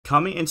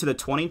Coming into the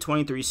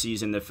 2023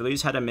 season, the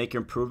Phillies had to make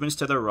improvements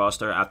to their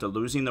roster after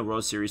losing the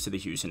World Series to the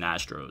Houston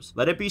Astros.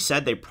 Let it be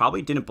said, they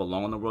probably didn't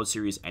belong in the World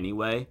Series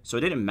anyway, so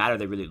it didn't matter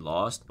they really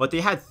lost, but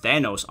they had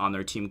Thanos on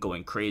their team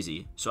going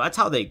crazy, so that's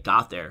how they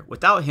got there.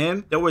 Without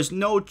him, there was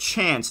no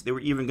chance they were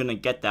even going to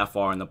get that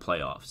far in the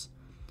playoffs.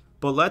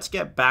 But let's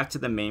get back to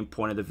the main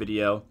point of the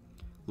video.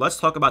 Let's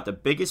talk about the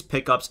biggest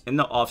pickups in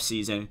the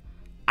offseason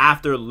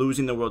after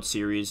losing the World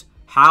Series,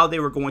 how they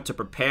were going to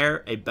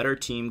prepare a better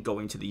team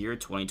going to the year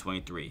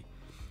 2023.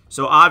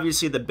 So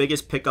obviously the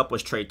biggest pickup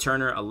was Trea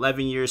Turner,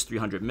 11 years,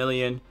 $300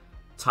 million.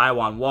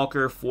 Taijuan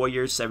Walker, 4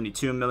 years,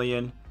 $72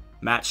 million.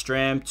 Matt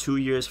Strahm, 2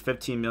 years,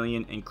 $15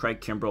 million. And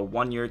Craig Kimbrell,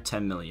 1 year,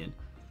 $10 million.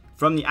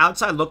 From the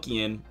outside looking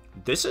in,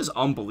 this is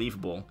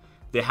unbelievable.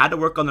 They had to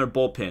work on their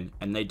bullpen,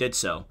 and they did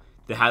so.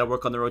 They had to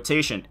work on the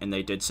rotation, and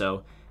they did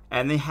so.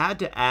 And they had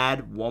to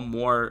add one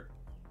more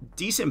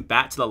decent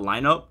bat to the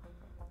lineup,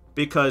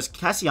 because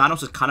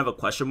Castellanos is kind of a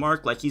question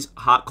mark. Like, he's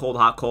hot, cold,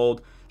 hot,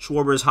 cold.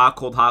 Schwarber's hot,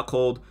 cold, hot,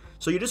 cold.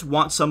 So you just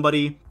want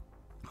somebody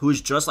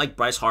who's just like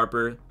Bryce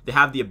Harper. They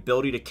have the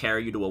ability to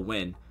carry you to a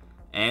win.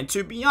 And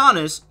to be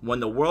honest,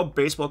 when the World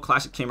Baseball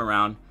Classic came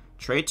around,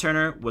 Trea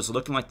Turner was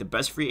looking like the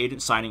best free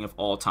agent signing of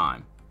all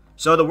time.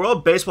 So the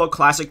World Baseball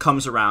Classic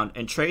comes around,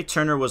 and Trea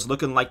Turner was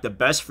looking like the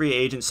best free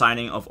agent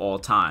signing of all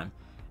time.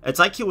 It's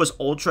like he was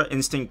Ultra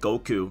Instinct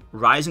Goku,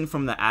 rising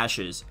from the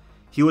ashes.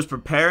 He was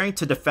preparing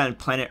to defend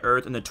planet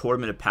Earth in the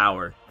Tournament of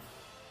Power.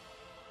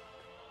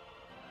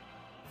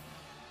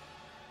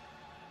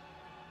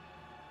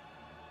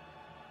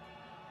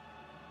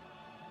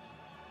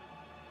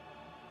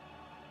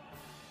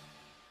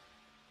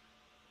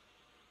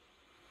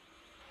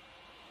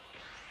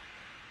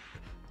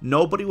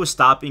 Nobody was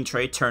stopping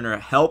Trea Turner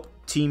help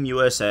Team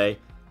USA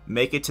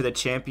make it to the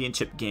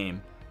championship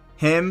game.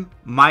 Him,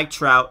 Mike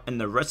Trout, and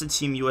the rest of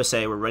Team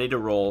USA were ready to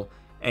roll,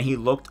 and he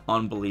looked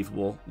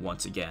unbelievable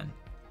once again.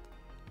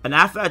 And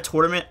after that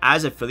tournament,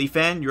 as a Philly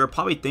fan, you were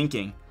probably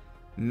thinking,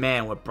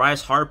 man, with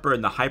Bryce Harper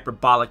in the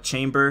hyperbolic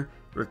chamber,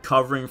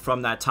 recovering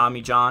from that Tommy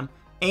John,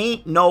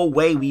 ain't no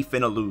way we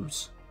finna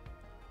lose.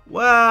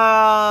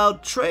 Well,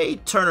 Trea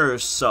Turner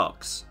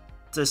sucks,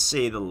 to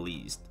say the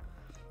least.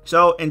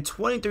 So, in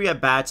 23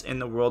 at-bats in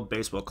the World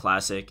Baseball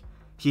Classic,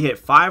 he hit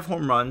 5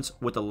 home runs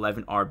with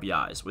 11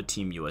 RBIs with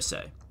Team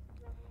USA.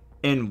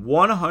 In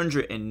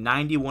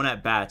 191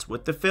 at-bats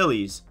with the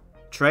Phillies,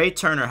 Trea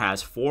Turner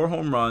has 4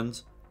 home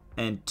runs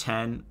and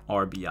 10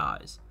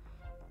 RBIs.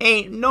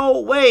 Ain't no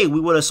way we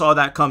would have saw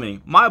that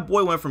coming. My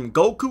boy went from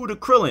Goku to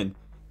Krillin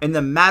in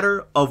the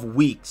matter of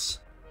weeks.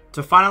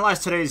 To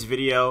finalize today's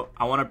video,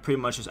 I want to pretty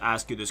much just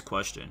ask you this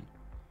question.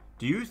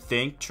 Do you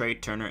think Trea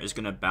Turner is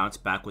going to bounce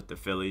back with the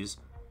Phillies?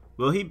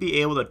 Will he be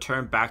able to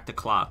turn back the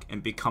clock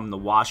and become the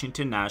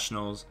Washington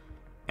Nationals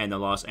and the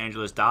Los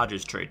Angeles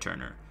Dodgers Trea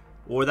Turner?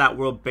 Or that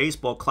World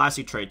Baseball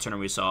Classic Trea Turner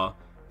we saw a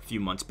few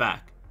months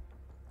back?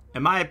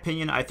 In my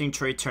opinion, I think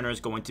Trea Turner is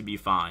going to be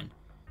fine.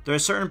 There are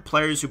certain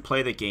players who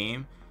play the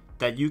game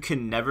that you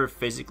can never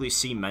physically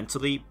see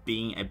mentally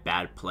being a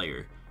bad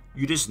player.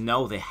 You just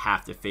know they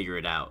have to figure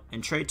it out.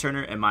 And Trea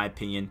Turner, in my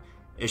opinion,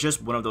 is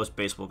just one of those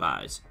baseball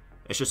guys.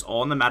 It's just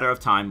all in the matter of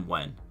time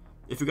when.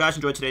 If you guys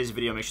enjoyed today's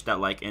video, make sure that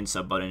like and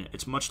sub button.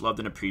 It's much loved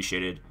and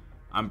appreciated.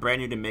 I'm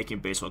brand new to making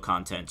baseball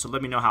content, so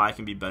let me know how I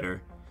can be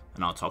better,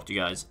 and I'll talk to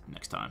you guys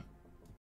next time.